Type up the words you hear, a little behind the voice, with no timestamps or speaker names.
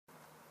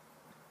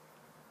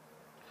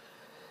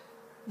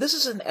This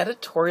is an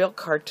editorial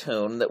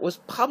cartoon that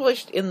was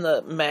published in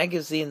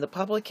the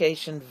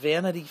publication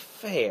Vanity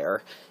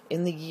Fair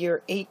in the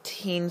year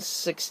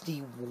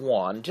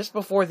 1861, just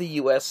before the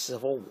U.S.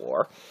 Civil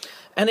War.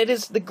 And it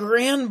is the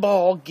grand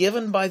ball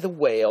given by the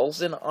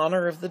whales in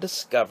honor of the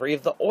discovery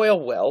of the oil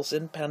wells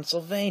in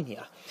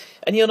Pennsylvania.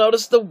 And you'll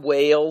notice the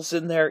whales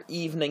in their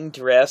evening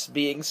dress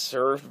being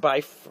served by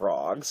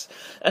frogs.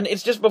 And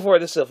it's just before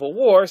the Civil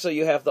War, so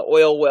you have the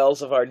oil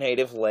wells of our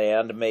native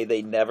land, may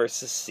they never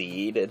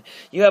secede. And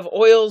you have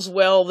oil's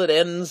well that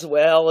ends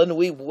well, and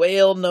we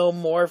wail no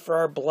more for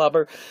our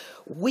blubber.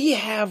 We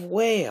have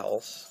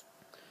whales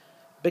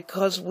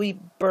because we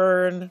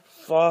burn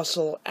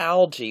fossil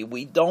algae.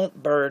 We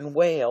don't burn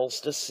whales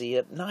to see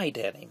at night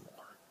anymore.